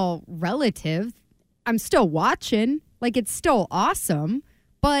all relative. I'm still watching. Like, it's still awesome.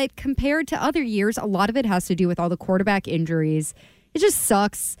 But compared to other years, a lot of it has to do with all the quarterback injuries. It just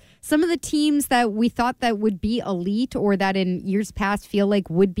sucks. Some of the teams that we thought that would be elite or that in years past feel like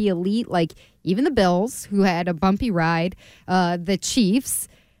would be elite, like even the Bills, who had a bumpy ride, the Chiefs,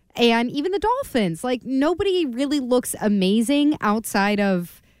 and even the Dolphins. Like, nobody really looks amazing outside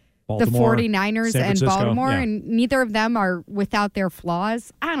of Baltimore, 49ers San and Francisco, Baltimore, yeah. and neither of them are without their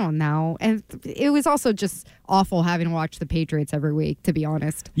flaws. I don't know. And it was also just awful having to watch the Patriots every week, to be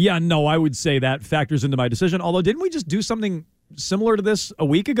honest. Yeah, no, I would say that factors into my decision. Although, didn't we just do something similar to this a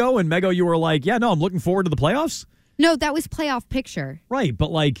week ago? And Mego, you were like, yeah, no, I'm looking forward to the playoffs. No, that was playoff picture. Right,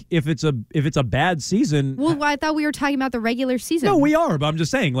 but like if it's a bad season. Well, I thought we were talking about the regular season. No, we are, but I'm just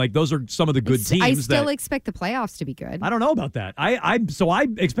saying, like, those are some of the good teams. I still expect the playoffs to be good. I don't know about that. I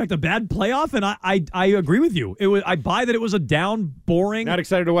expect a bad playoff, and I agree with you. I buy that it was a down, boring. Not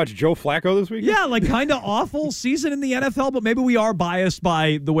excited to watch Joe Flacco this week? Yeah, like kind of awful season in the NFL, but maybe we are biased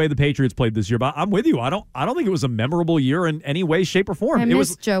by the way the Patriots played this year. But I'm with you. I don't think it was a memorable year in any way, shape, or form. I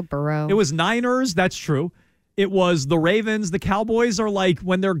miss Joe Burrow. It was Niners. That's true. It was the Ravens. The Cowboys are like,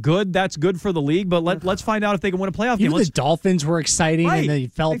 when they're good, that's good for the league. But let's find out if they can win a playoff game. Even the Dolphins were exciting, Right. and they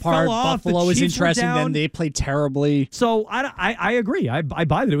fell They apart. fell off. Buffalo The was Chiefs were interesting. down. Then they played terribly. So I agree. I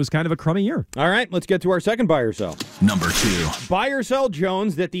buy that it was kind of a crummy year. All right, let's get to our second buy or sell. Number 2. Buy or sell,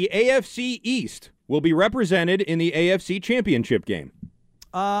 Jones, that the AFC East will be represented in the AFC Championship game.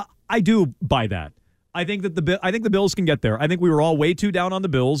 I do buy that. I think that the Bills can get there. I think we were all way too down on the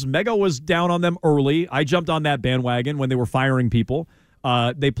Bills. Mego was down on them early. I jumped on that bandwagon when they were firing people.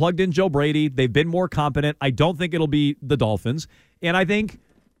 They plugged in Joe Brady. They've been more competent. I don't think it'll be the Dolphins. And I think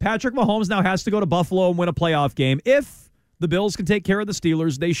Patrick Mahomes now has to go to Buffalo and win a playoff game. If the Bills can take care of the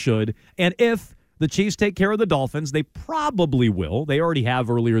Steelers, they should. And if the Chiefs take care of the Dolphins, they probably will. They already have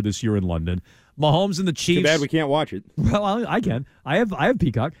earlier this year in London. Mahomes and the Chiefs. Too bad we can't watch it. Well, I can. I have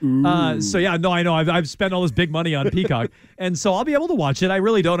Peacock. So yeah, no, I know. I've spent all this big money on Peacock, and so I'll be able to watch it. I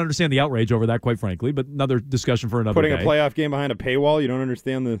really don't understand the outrage over that, quite frankly. But another discussion for another Putting day. a playoff game behind a paywall, you don't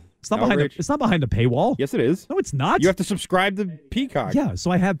understand the It's not outrage? it's not behind a paywall. Yes, it is. No, it's not. You have to subscribe to Peacock. Yeah, so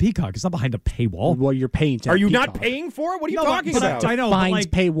I have Peacock. It's not behind a paywall. Well, you're paying to Are you Peacock. not paying for it? What are you No, talking but about? I know. but Fines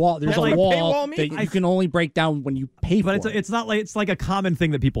like, paywall. There's but a like wall paywall mean? that you can only break down when you pay but for it. it's like a common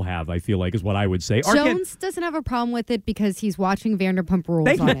thing that people have. I feel like is what I would say. Jones doesn't have a problem with it because he's watching Vanderpump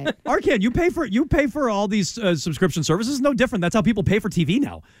Rules on it. Arcand, you pay for all these subscription services. No different. That's how people pay for TV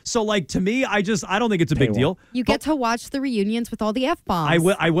now. So like to me, I don't think it's a big deal. You get to watch the reunions with all the F-bombs.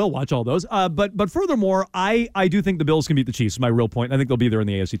 I will watch all those. But furthermore, I do think the Bills can beat the Chiefs. My real point. I think they'll be there in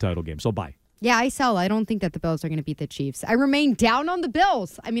the AFC title game. So bye. Yeah, I sell. I don't think that the Bills are going to beat the Chiefs. I remain down on the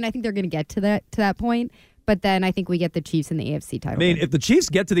Bills. I mean, I think they're going to get to that point. But then I think we get the Chiefs in the AFC title game. If the Chiefs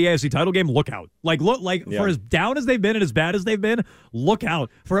get to the AFC title game, look out. For as down as they've been and as bad as they've been, look out.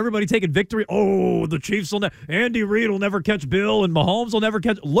 For everybody taking victory, the Chiefs will Andy Reid will never catch Bill and Mahomes will never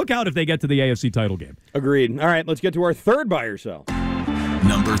catch. Look out if they get to the AFC title game. Agreed. All right, let's get to our third buy or sell.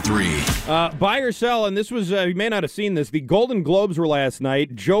 Number 3. Buy or sell, and this was, you may not have seen this, the Golden Globes were last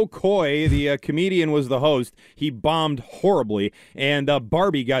night. Joe Coy, the comedian, was the host. He bombed horribly, and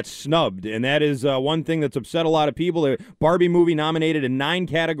Barbie got snubbed, and that is one thing that's upset a lot of people. The Barbie movie nominated in 9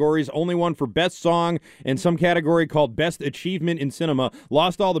 categories, only one for Best Song, and some category called Best Achievement in Cinema.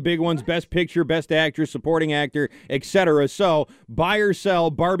 Lost all the big ones, Best Picture, Best Actress, Supporting Actor, etc. So, buy or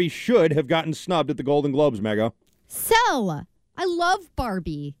sell, Barbie should have gotten snubbed at the Golden Globes, Mego. Sell. I love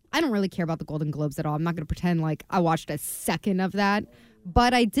Barbie. I don't really care about the Golden Globes at all. I'm not going to pretend like I watched a second of that.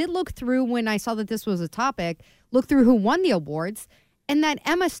 But I did look through when I saw that this was a topic, look through who won the awards. And that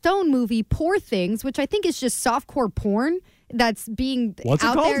Emma Stone movie, Poor Things, which I think is just softcore porn that's being What's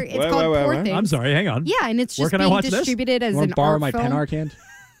out it called? there. It's called Poor Things. I'm sorry, hang on. Yeah, and it's Where just can I being watch this? distributed as an borrow art my film. pen, Arcand?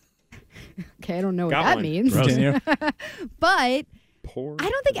 Okay, I don't know Got what that one. means. Continue. But Poor. I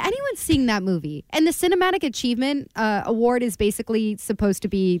don't think anyone's seeing that movie. And the Cinematic Achievement Award is basically supposed to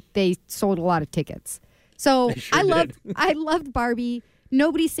be they sold a lot of tickets. So They sure did. I loved Barbie.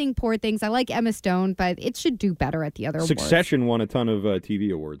 Nobody's seeing Poor Things. I like Emma Stone, but it should do better at the other awards. Succession won a ton of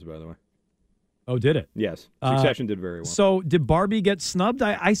TV awards, by the way. Oh, did it? Yes. Succession did very well. So did Barbie get snubbed?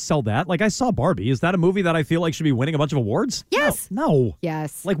 I sell that. Like I saw Barbie. Is that a movie that I feel like should be winning a bunch of awards? Yes. No.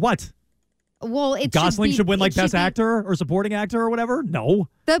 Yes. Like what? Well, it Gosling should win like it should Best be- Actor or Supporting Actor or whatever? No.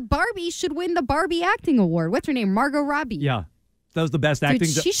 The Barbie should win the Barbie Acting Award. What's her name? Margot Robbie. Yeah. That was the best Dude, acting.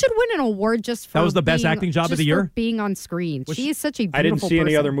 she should win an award just for That was the best being- acting job of just the for year? being on screen. She is such a beautiful I didn't see any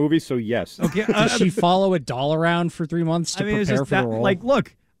person. other movies, so yes. Okay. Did she follow a doll around for 3 months to it's prepare just for that, the role? like,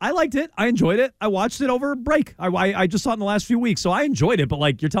 look, I liked it. I enjoyed it. I watched it over break. I just saw it in the last few weeks, so I enjoyed it. But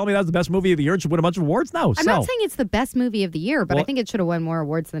like, you're telling me that was the best movie of the year and should win a bunch of awards? No, I'm not saying it's the best movie of the year, but I Well, think it should have won more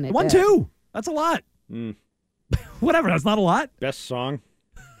awards than it won did. 2. That's a lot. Whatever. That's not a lot. Best song?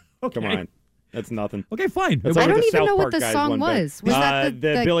 Okay. Come on. That's nothing. Okay, fine. That's I like don't the even South know what Park the guys song won was. best. Was that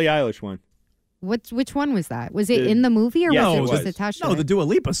the Billie Eilish one? Which one was that? Was it in the movie or was it just attached to No, it? the Dua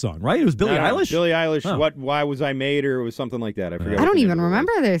Lipa song, right? It was Billie Eilish? Billie Eilish, Oh. Why Was I Made, or it was something like that. I forget. I don't even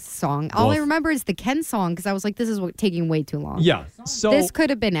remember this song. All I remember is the Ken song because I was like, this is taking way too long. Yeah. So this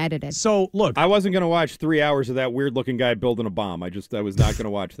could have been edited. So look, I wasn't going to watch 3 hours of that weird-looking guy building a bomb. I was not going to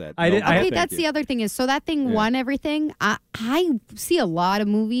watch that. Okay, that's the other thing is, so that thing won everything. I see a lot of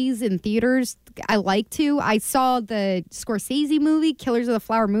movies in theaters. I like to. I saw the Scorsese movie, Killers of the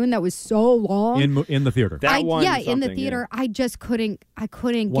Flower Moon, that was so long. In the theater. In the theater. Yeah. I just couldn't. I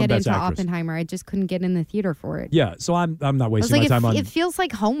couldn't get into Oppenheimer. I just couldn't get in the theater for it. Yeah, so I'm not wasting my time on. It feels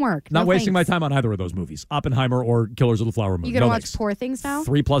like homework. Not wasting my time on either of those movies, Oppenheimer or Killers of the Flower Moon. You gonna watch Poor Things now?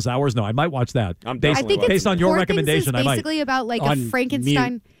 3+ hours? No, I might watch that. I think based on your recommendation, I might. It's basically about like a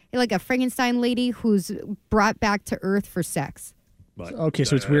Frankenstein, like a Frankenstein lady who's brought back to Earth for sex. But, okay,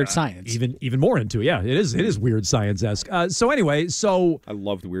 so it's weird science. Even more into it. Yeah, it is weird science-esque. So anyway, I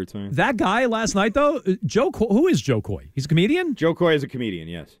love the weird science. That guy last night though, who is Joe Coy? He's a comedian? Joe Coy is a comedian,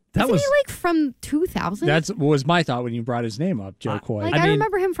 yes. Isn't he like from 2000? That was my thought when you brought his name up, Joe Coy. I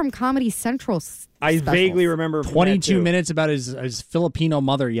remember him from Comedy Central. I vaguely remember 22 minutes about his Filipino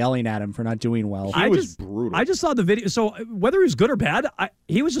mother yelling at him for not doing well. He was brutal. I just saw the video. So whether he was good or bad,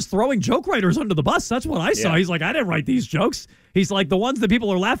 he was just throwing joke writers under the bus. That's what I saw. Yeah. He's like, I didn't write these jokes. He's like, the ones that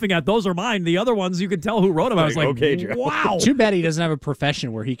people are laughing at, those are mine. The other ones, you could tell who wrote them. I was like, okay, Joe. Wow. Too bad he doesn't have a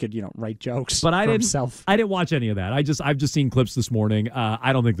profession where he could, write jokes But I for didn't. himself. I didn't watch any of that. I've just seen clips this morning.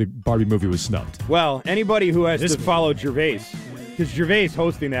 I don't think the Barbie movie was snubbed. Well, anybody who has to follow Gervais, because Gervais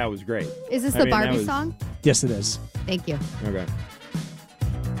hosting that was great. Is this the Barbie song? Yes, it is. Thank you. Okay.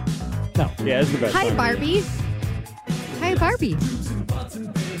 No. Yeah, it's the best. Hi, song Barbie. Hi, Barbie.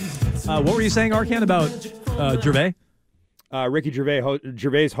 What were you saying, Arcan, about Gervais? Ricky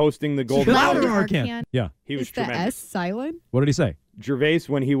Gervais hosting the Golden Louder, Globes. Arcan. Yeah. He was Is the tremendous. S silent? What did he say? Gervais,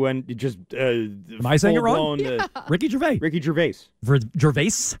 when he went, just Am I saying it wrong? full-blown, Ricky Gervais. Ricky Gervais.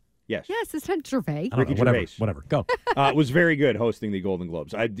 Gervais? Yes. Yes, it's not Gervais. I don't know, whatever. Go. Was very good hosting the Golden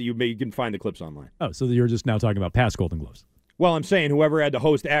Globes. You can find the clips online. Oh, so you're just now talking about past Golden Globes. Well, I'm saying whoever had to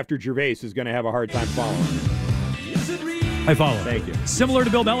host after Gervais is going to have a hard time following. I follow. Thank you. Similar to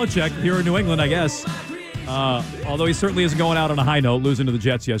Bill Belichick here in New England, I guess. Although he certainly isn't going out on a high note, losing to the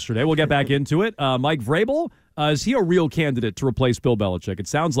Jets yesterday. We'll get back into it. Mike Vrabel, is he a real candidate to replace Bill Belichick? It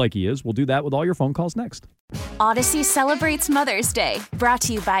sounds like he is. We'll do that with all your phone calls next. Odyssey celebrates Mother's Day, brought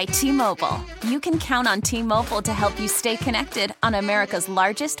to you by T-Mobile. You can count on T-Mobile to help you stay connected on America's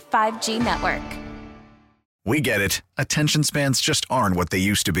largest 5G network. We get it. Attention spans just aren't what they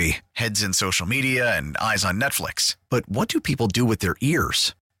used to be. Heads in social media and eyes on Netflix. But what do people do with their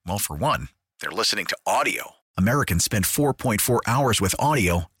ears? Well, for one, they're listening to audio. Americans spend 4.4 hours with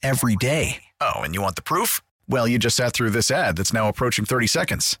audio every day. Oh, and you want the proof? Well, you just sat through this ad that's now approaching 30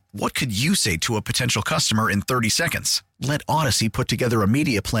 seconds. What could you say to a potential customer in 30 seconds? Let Odyssey put together a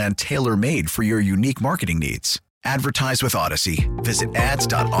media plan tailor-made for your unique marketing needs. Advertise with Odyssey. Visit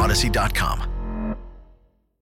ads.odyssey.com.